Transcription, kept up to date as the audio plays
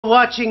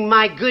Watching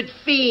my good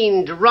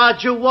fiend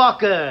Roger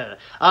Walker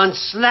on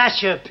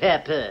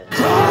SlasherPepper.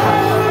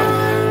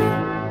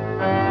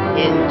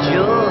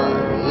 Enjoy.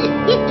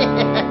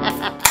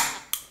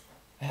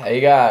 Hey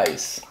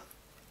guys,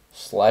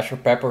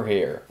 SlasherPepper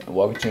here, and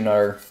welcome to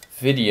another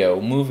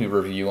movie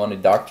review on the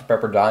Dr.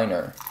 Pepper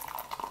Diner.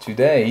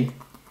 Today,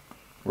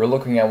 we're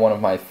looking at one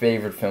of my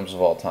favorite films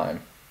of all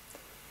time.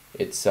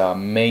 It's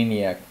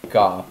Maniac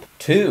Cop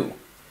 2.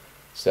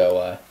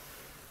 So,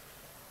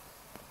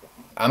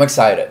 I'm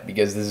excited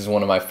because this is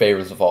one of my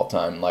favorites of all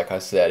time. Like I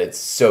said, it's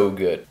so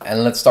good.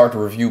 And let's start the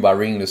review by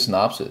reading the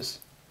synopsis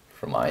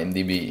from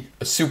IMDb.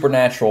 A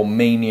supernatural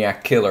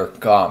maniac killer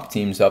cop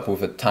teams up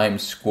with a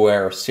Times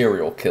Square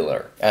serial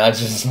killer. And I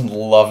just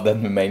love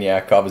that the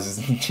Maniac Cop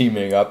is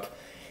teaming up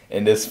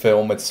in this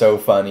film. It's so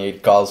funny.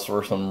 It calls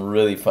for some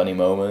really funny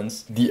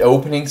moments. The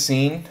opening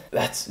scene,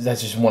 that's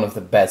just one of the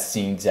best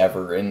scenes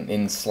ever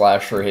in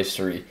slasher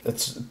history.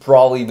 That's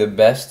probably the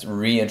best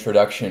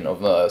reintroduction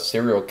of a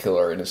serial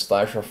killer in a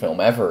slasher film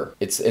ever.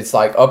 It's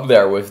like up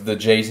there with the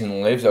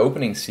Jason Lives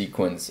opening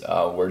sequence,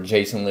 where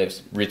Jason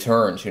Lives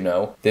returns, you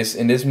know.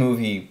 In this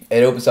movie,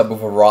 it opens up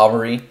with a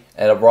robbery,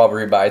 and a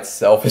robbery by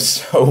itself is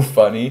so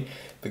funny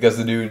because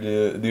the dude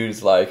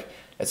is like,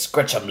 "Let's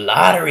scratch some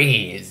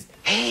lotteries."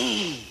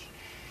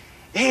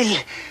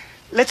 Hey,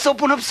 let's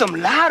open up some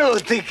lotto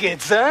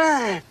tickets,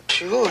 huh?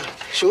 Sure,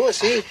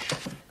 see.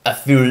 I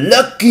feel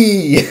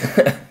lucky!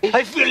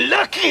 I feel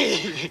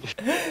lucky!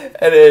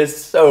 And it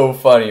is so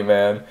funny,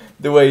 man.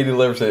 The way he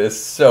delivers it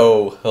is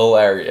so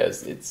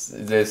hilarious. It's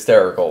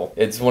hysterical.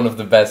 It's one of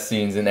the best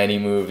scenes in any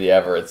movie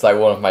ever. It's like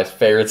one of my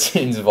favorite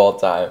scenes of all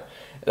time.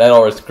 That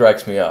always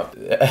cracks me up.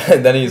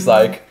 And then he's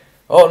like,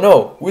 "Oh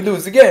no, we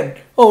lose again!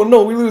 Oh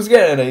no, we lose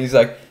again!" And then he's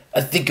like, "I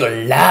think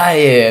you're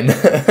lying!"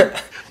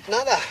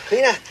 Nada,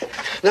 mira,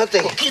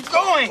 nothing. Well, keep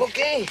going.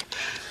 Okay.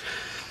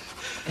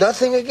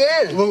 Nothing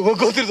again. We'll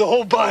go through the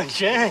whole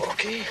bunch, eh?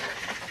 Okay.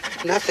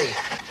 Nothing.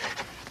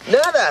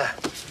 Nada.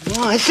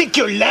 Oh, I think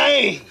you're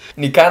lying.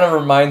 And he kind of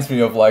reminds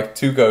me of like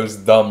Tuco's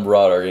dumb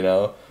brother, you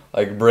know?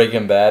 Like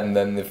Breaking Bad, and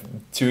then if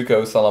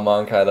Tuco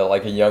Salamanca had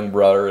like a young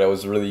brother that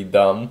was really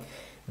dumb,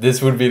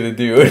 this would be the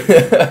dude.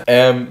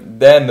 And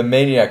then the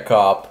Maniac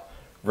Cop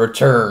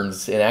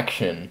returns in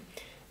action.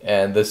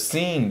 And the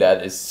scene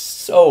that is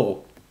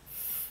so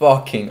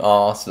fucking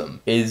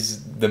awesome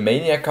is the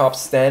Maniac Cop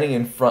standing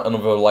in front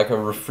of a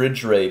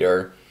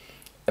refrigerator,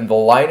 and the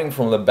lighting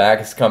from the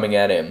back is coming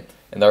at him,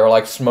 and there are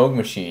like smoke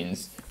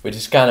machines, which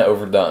is kind of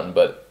overdone,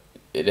 but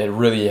it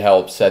really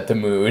helps set the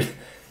mood,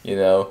 you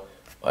know.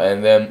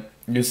 And then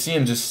you see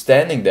him just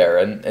standing there,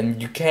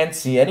 and you can't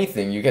see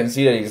anything. You can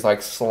see that he's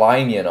like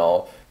slimy and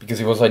all because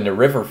he was like in the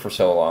river for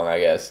so long, I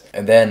guess.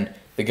 And then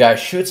the guy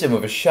shoots him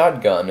with a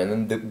shotgun,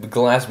 and then the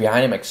glass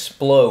behind him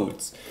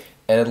explodes.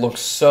 And it looks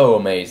so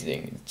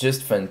amazing.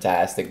 Just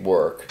fantastic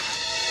work.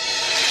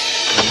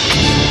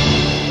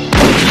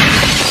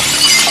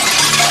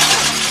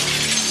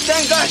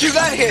 Thank God you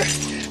got here.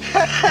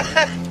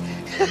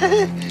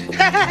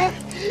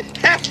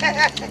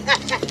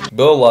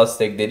 Bill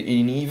Lustig did an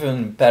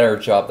even better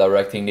job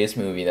directing this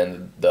movie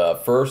than the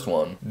first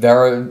one. There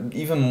are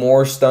even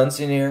more stunts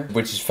in here,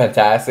 which is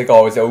fantastic.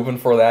 Always open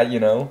for that,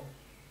 you know.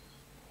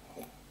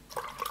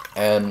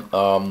 And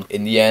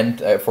in the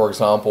end, for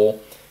example,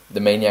 the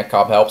Maniac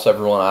Cop helps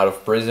everyone out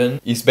of prison.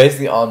 He's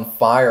basically on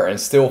fire and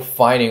still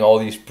fighting all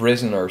these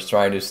prisoners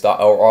trying to stop,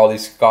 or all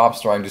these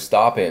cops trying to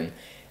stop him.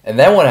 And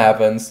then what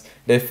happens?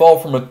 They fall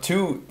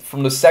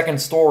from the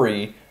second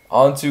story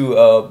onto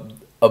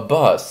a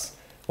bus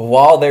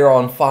while they're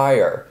on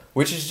fire,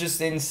 which is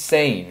just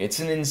insane. It's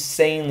an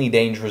insanely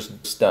dangerous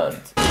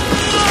stunt.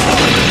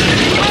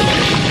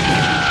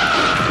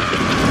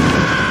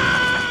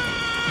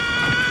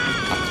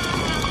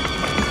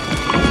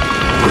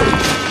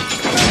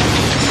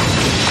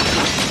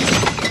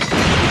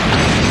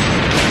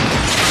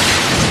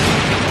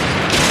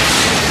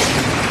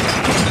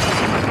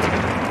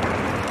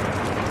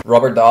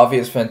 Robert Davi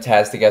is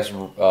fantastic as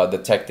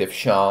Detective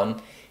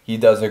Sean. He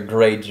does a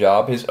great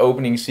job. His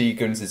opening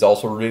sequence is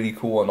also really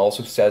cool and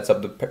also sets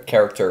up the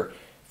character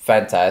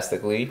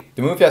fantastically.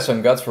 The movie has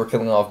some guts for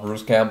killing off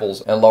Bruce Campbell's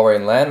and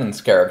Lauren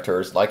Landon's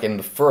characters, like in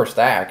the first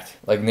act.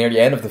 Like near the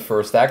end of the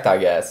first act, I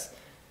guess.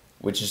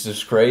 Which is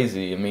just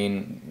crazy. I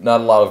mean,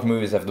 not a lot of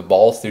movies have the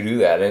balls to do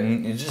that,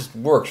 and it just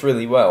works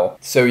really well.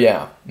 So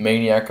yeah,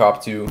 Maniac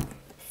Cop 2,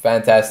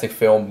 fantastic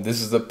film. This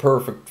is the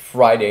perfect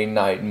Friday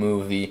night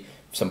movie.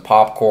 Some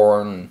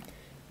popcorn,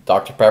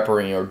 Dr. Pepper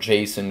in your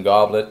Jason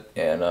goblet,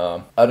 and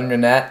other than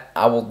that,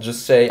 I will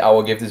just say I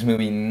will give this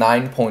movie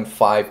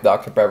 9.5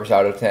 Dr. Peppers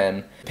out of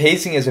 10.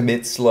 Pacing is a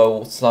bit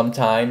slow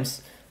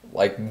sometimes,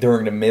 like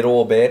during the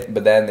middle a bit,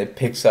 but then it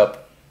picks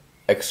up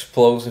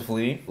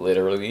explosively,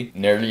 literally,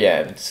 near the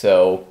end.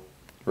 So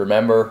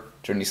remember,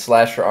 join the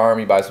Slasher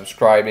Army by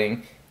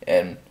subscribing,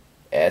 and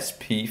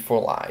SP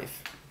for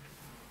life.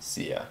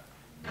 See ya.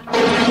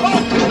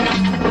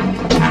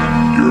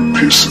 You're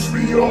pissing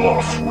me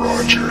off,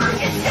 Roger.